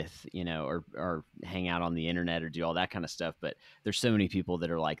touch with, or hang out on the internet or do all that kind of stuff. But there's so many people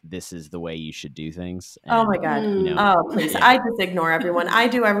that are like, this is the way you should do things. And, oh my God. Please. Yeah. I just ignore everyone. I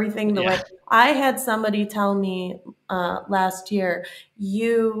do everything the way. I had somebody tell me last year,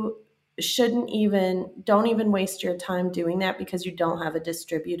 don't even waste your time doing that because you don't have a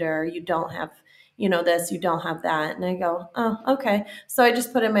distributor, you don't have, this, you don't have that. And I go, oh, okay. So I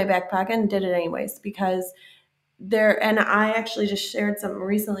just put it in my back pocket and did it anyways, because and I actually just shared something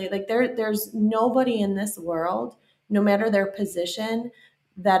recently, like there's nobody in this world, no matter their position,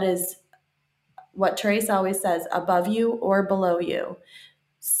 that is what Trace always says, above you or below you.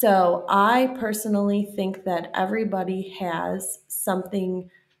 So I personally think that everybody has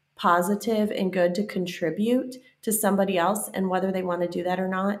something positive and good to contribute to somebody else, and whether they want to do that or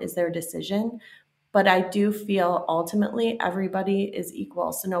not is their decision. But I do feel ultimately everybody is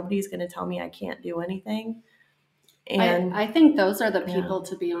equal, so nobody's going to tell me I can't do anything. And I think those are the people,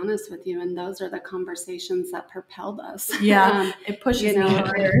 to be honest with you, and those are the conversations that propelled us. Yeah, it pushes me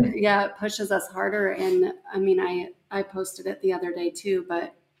harder. Yeah, it pushes us harder. And I mean, I posted it the other day too,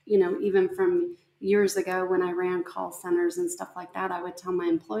 but even from years ago when I ran call centers and stuff like that, I would tell my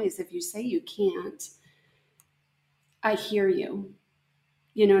employees, if you say you can't, I hear you.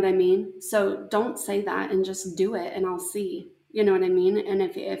 You know what I mean? So don't say that and just do it and I'll see. You know what I mean? And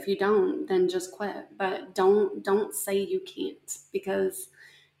if you don't, then just quit. But don't say you can't, because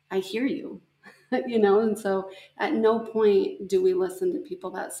I hear you. And so at no point do we listen to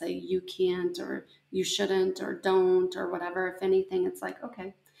people that say you can't or you shouldn't or don't or whatever. If anything, it's like,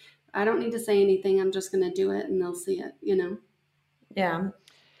 okay, I don't need to say anything. I'm just going to do it and they'll see it, Yeah.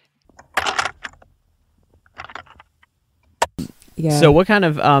 Yeah. So what kind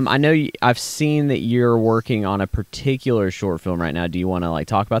of, I know I've seen that you're working on a particular short film right now. Do you want to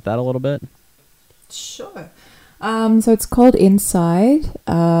talk about that a little bit? Sure. So it's called Inside.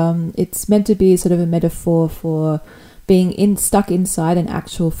 It's meant to be sort of a metaphor for being stuck inside an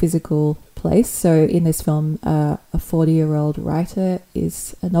actual physical place. So in this film, a 40-year-old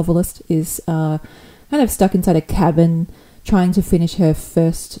novelist, is kind of stuck inside a cabin trying to finish her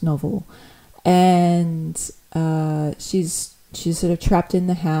first novel. And she's sort of trapped in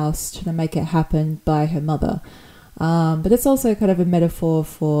the house trying to make it happen by her mother. But it's also kind of a metaphor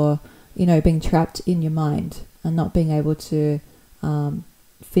for, being trapped in your mind and not being able to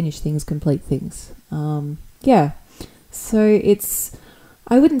finish things, complete things. So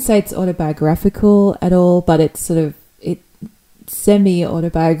I wouldn't say it's autobiographical at all, but it's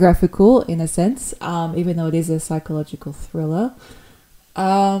semi-autobiographical in a sense, even though it is a psychological thriller.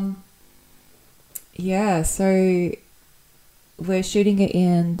 So we're shooting it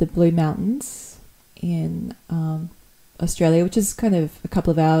in the Blue Mountains in Australia, which is kind of a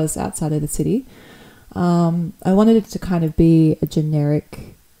couple of hours outside of the city. I wanted it to kind of be a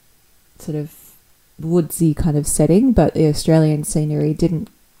generic sort of woodsy kind of setting, but the Australian scenery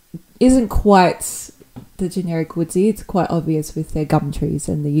isn't quite the generic woodsy. It's quite obvious with their gum trees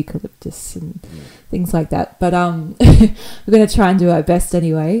and the eucalyptus and things like that. But we're going to try and do our best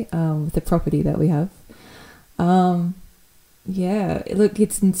anyway with the property that we have. Look,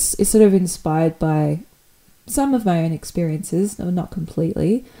 it's sort of inspired by some of my own experiences, no, not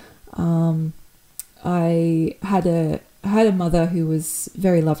completely. I had a mother who was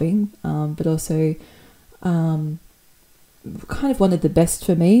very loving, but also kind of wanted the best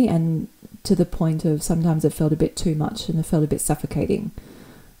for me, and to the point of sometimes it felt a bit too much and it felt a bit suffocating.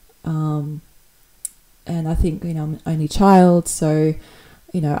 And I think, I'm an only child, so,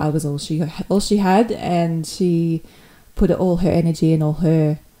 I was all she had, and she put all her energy and all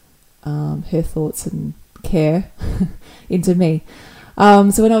her thoughts and care into me.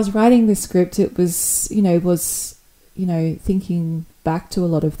 So when I was writing the script, it was thinking back to a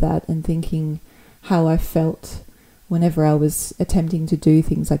lot of that and thinking how I felt whenever I was attempting to do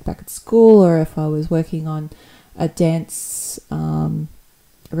things like back at school, or if I was working on a dance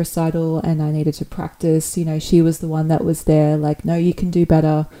recital and I needed to practice. You know, she was the one that was there, like, no, you can do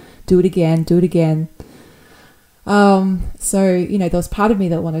better, do it again. So, you know, there was part of me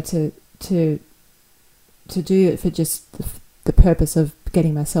that wanted to do it for just the purpose of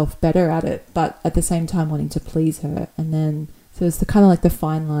getting myself better at it, but at the same time wanting to please her. And then so it's the kind of like the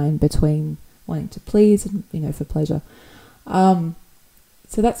fine line between wanting to please and, you know, for pleasure. So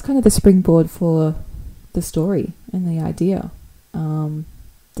that's kind of the springboard for the story and the idea.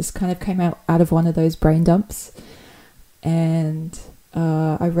 This kind of came out of one of those brain dumps, and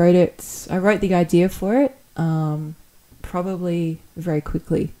I wrote the idea for it probably very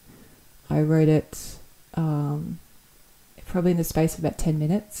quickly. I wrote it probably in the space of about 10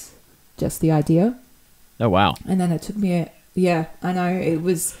 minutes, just the idea. Oh, wow. And then it took me I know, it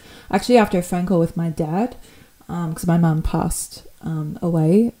was actually after a phone call with my dad, because my mum passed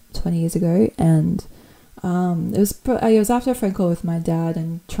away 20 years ago, and it was after a phone call with my dad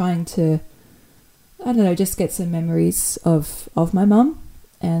and trying to, I don't know, just get some memories of my mum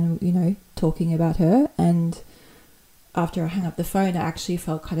and, you know, talking about her. And after I hung up the phone, I actually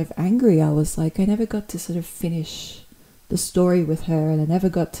felt kind of angry. I was like, I never got to sort of finish the story with her, and I never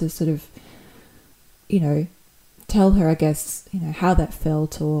got to sort of, you know, tell her, I guess, you know, how that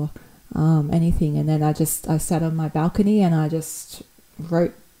felt or anything. And then I sat on my balcony and I just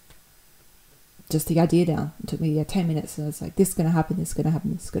wrote just the idea down. It took me 10 minutes, and I was like, this is going to happen, this is going to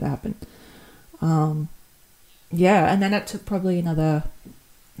happen, this is going to happen. And then it took probably another,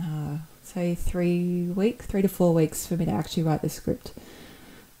 say 3 to 4 weeks for me to actually write the script.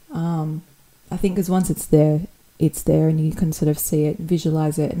 I think because once it's there and you can sort of see it,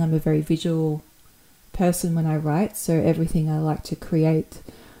 visualize it, and I'm a very visual person when I write, so everything I like to create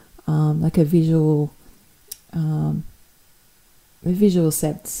like a visual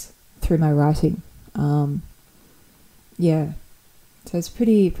sense through my writing. So it's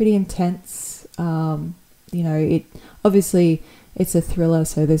pretty intense. You know, it obviously it's a thriller,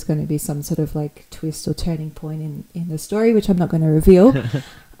 so there's going to be some sort of like twist or turning point in the story, which I'm not going to reveal.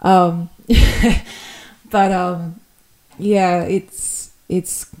 But it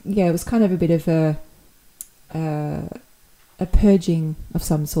was kind of a bit of a purging of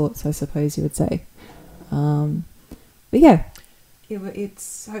some sorts, I suppose you would say. But yeah,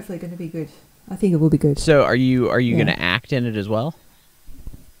 it's hopefully going to be good. I think it will be good. So are you going to act in it as well?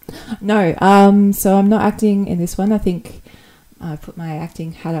 No, so I'm not acting in this one. I think I put my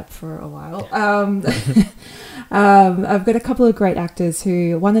acting hat up for a while. I've got a couple of great actors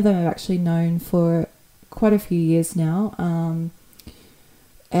who, one of them I've actually known for quite a few years now.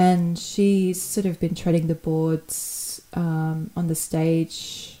 And she's sort of been treading the boards on the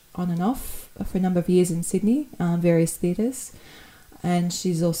stage on and off for a number of years in Sydney, various theatres. And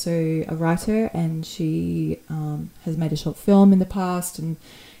she's also a writer, and she has made a short film in the past, and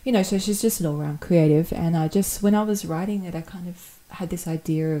you know, so she's just an all-round creative. And when I was writing it, I kind of had this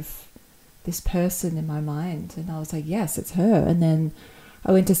idea of this person in my mind, and I was like, yes, it's her. And then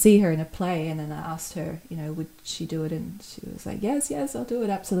I went to see her in a play, and then I asked her, you know, would she do it? And she was like, yes, I'll do it,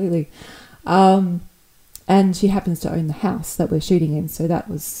 absolutely. And she happens to own the house that we're shooting in, so that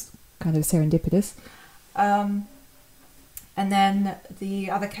was kind of serendipitous. And then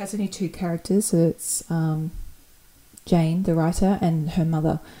the other cast, only two characters, so it's Jane, the writer, and her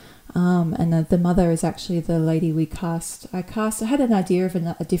mother. And the mother is actually the lady we cast. I had an idea of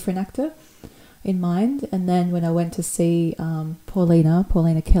a different actor in mind, and then when I went to see Paulina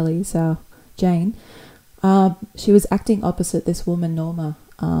Kelly's Jane, she was acting opposite this woman Norma,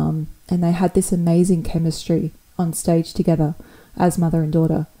 and they had this amazing chemistry on stage together as mother and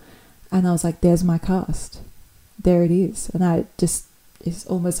daughter. And I was like, there's my cast, there it is. And it's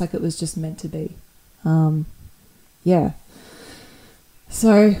almost like it was just meant to be.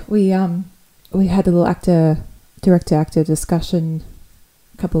 So we had a little director-actor discussion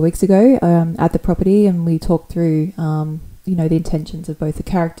a couple of weeks ago at the property, and we talked through you know, the intentions of both the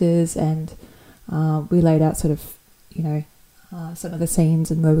characters, and we laid out sort of, you know, some of the scenes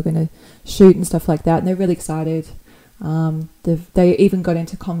and where we're going to shoot and stuff like that. And they're really excited. They even got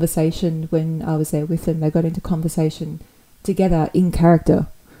into conversation when I was there with them. They got into conversation together in character.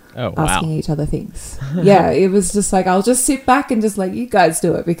 Oh, wow. Asking each other things. Yeah, it was just like, I'll just sit back and just let you guys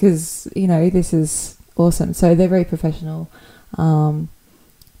do it, because, you know, this is awesome. So they're very professional. They're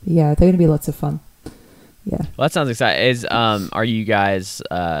going to be lots of fun. Yeah. Well, that sounds exciting. Are you guys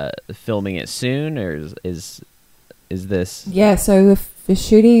filming it soon, or is this? Yeah, so we're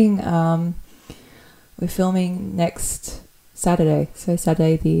shooting. We're filming next Saturday, so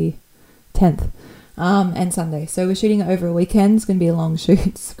Saturday the 10th. and Sunday. So we're shooting it over a weekend. It's going to be a long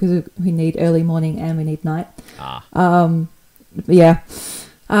shoot because we need early morning and we need night. Yeah.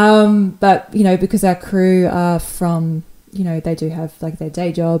 But, you know, because our crew are from, you know, they do have like their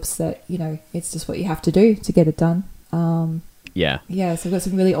day jobs that, you know, it's just what you have to do to get it done. Yeah. Yeah. So we've got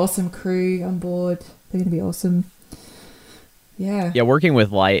some really awesome crew on board. They're going to be awesome. Yeah. Yeah. Working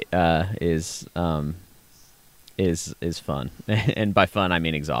with light is fun. And by fun, I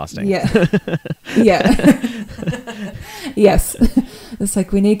mean exhausting. Yeah. Yeah. Yes. It's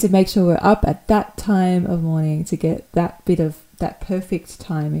like we need to make sure we're up at that time of morning to get that bit of that perfect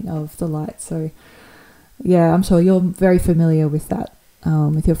timing of the light. So yeah, I'm sure you're very familiar with that,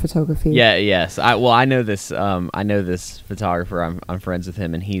 with your photography. Yeah. Yes. I know this. I know this photographer. I'm friends with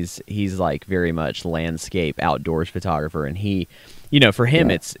him, and he's like very much landscape outdoors photographer. And he, you know, for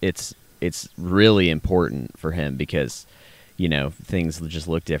him, it's really important for him because, you know, things just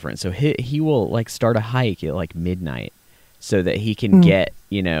look different. So he will like start a hike at like midnight so that he can get,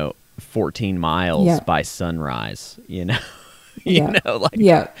 you know, 14 miles by sunrise, you know. You know, like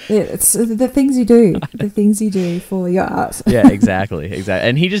it's the things you do, the things you do for your art. Yeah, exactly.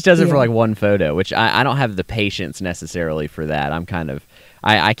 And he just does it for like one photo, which I don't have the patience necessarily for that. I'm kind of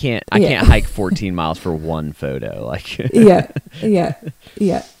I can't hike 14 miles for one photo. Like yeah.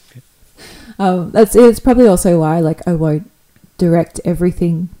 It's probably also why like I won't direct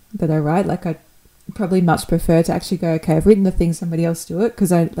everything that I write. Like I probably much prefer to actually go, okay, I've written the thing, somebody else do it,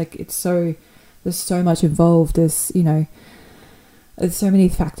 because I like there's so much involved. There's, you know, there's so many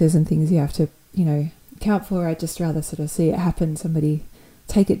factors and things you have to, you know, account for. I'd just rather sort of see it happen. Somebody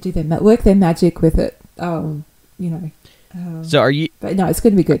take it, do their work their magic with it. You know. So are you? But no, it's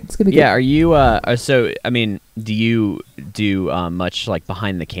going to be good. It's going to be good. Yeah. Are you? So I mean, do you do much like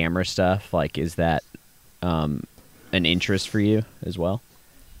behind the camera stuff? Like, is that an interest for you as well?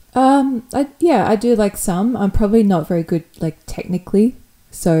 I do like some. I'm probably not very good like technically,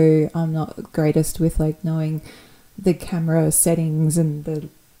 so I'm not greatest with like knowing the camera settings and the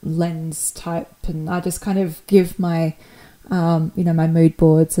lens type, and I just kind of give my you know, my mood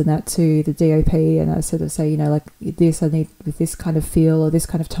boards and that to the DOP, and I sort of say, you know, like this I need with this kind of feel or this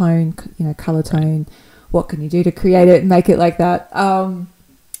kind of tone, you know, color tone. What can you do to create it and make it like that?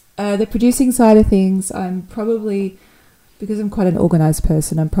 The producing side of things, I'm probably, because I'm quite an organized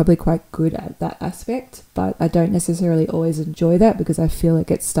person, I'm probably quite good at that aspect, but I don't necessarily always enjoy that because I feel it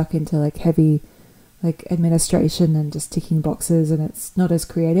gets stuck into like heavy like administration and just ticking boxes, and it's not as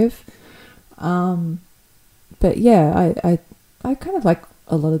creative. But yeah, I kind of like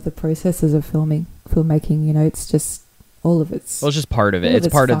a lot of the processes of filmmaking, you know, it's just all of it's... Well, it's just part of it. It's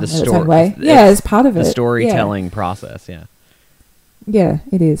part of the story. Yeah, it's part of it. The storytelling process, yeah. Yeah,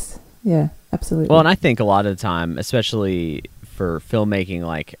 it is. Yeah, absolutely. Well, and I think a lot of the time, especially for filmmaking,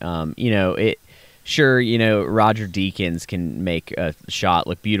 like, you know, sure, you know, Roger Deakins can make a shot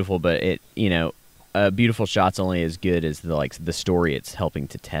look beautiful, but it, you know, a beautiful shot's only as good as the story it's helping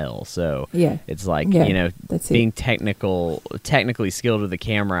to tell. So it's like, you know, being technically skilled with the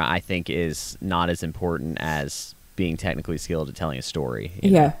camera, I think is not as important as being technically skilled at telling a story.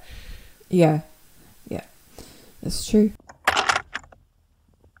 You know? Yeah. That's true.